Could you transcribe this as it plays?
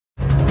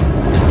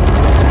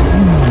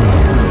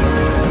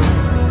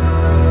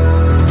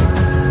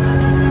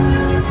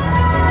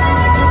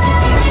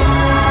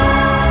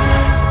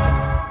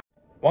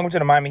Welcome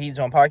to the Miami Heat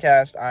Zone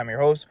podcast. I'm your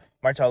host,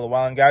 Martel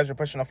Llewellyn. Guys, we're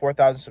pushing to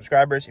 4,000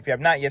 subscribers. If you have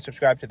not yet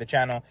subscribed to the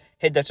channel,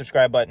 hit that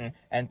subscribe button,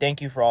 and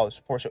thank you for all the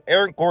support. So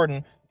Eric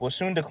Gordon will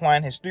soon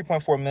decline his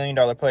 $3.4 million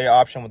player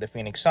option with the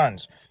Phoenix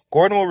Suns.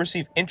 Gordon will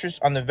receive interest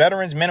on the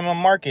veterans minimum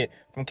market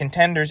from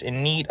contenders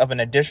in need of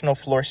an additional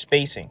floor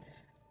spacing.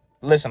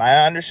 Listen,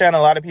 I understand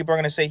a lot of people are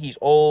going to say he's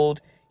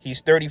old, he's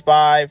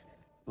 35.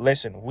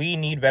 Listen, we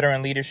need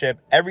veteran leadership.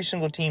 Every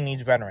single team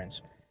needs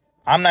veterans.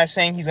 I'm not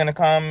saying he's going to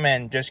come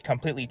and just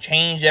completely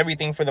change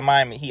everything for the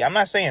Miami Heat. I'm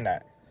not saying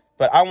that.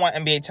 But I want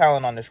NBA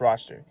talent on this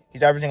roster.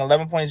 He's averaging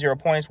 11.0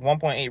 points,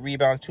 1.8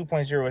 rebounds,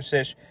 2.0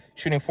 assists,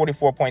 shooting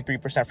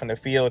 44.3% from the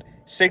field,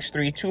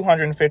 6'3",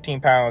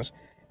 215 pounds.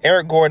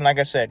 Eric Gordon, like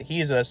I said,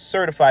 he is a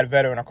certified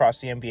veteran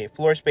across the NBA.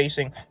 Floor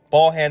spacing,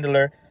 ball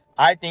handler.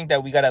 I think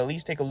that we got to at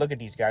least take a look at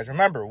these guys.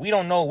 Remember, we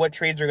don't know what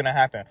trades are going to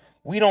happen.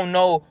 We don't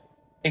know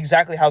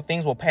exactly how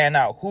things will pan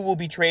out. Who will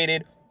be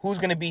traded? Who's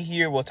going to be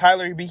here? Will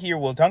Tyler be here?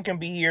 Will Duncan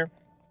be here?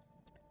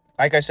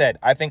 Like I said,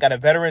 I think at a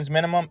veteran's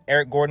minimum,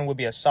 Eric Gordon would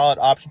be a solid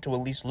option to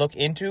at least look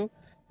into.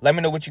 Let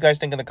me know what you guys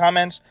think in the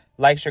comments.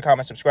 Like, share,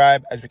 comment,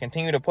 subscribe as we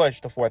continue to push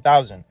to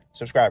 4,000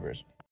 subscribers.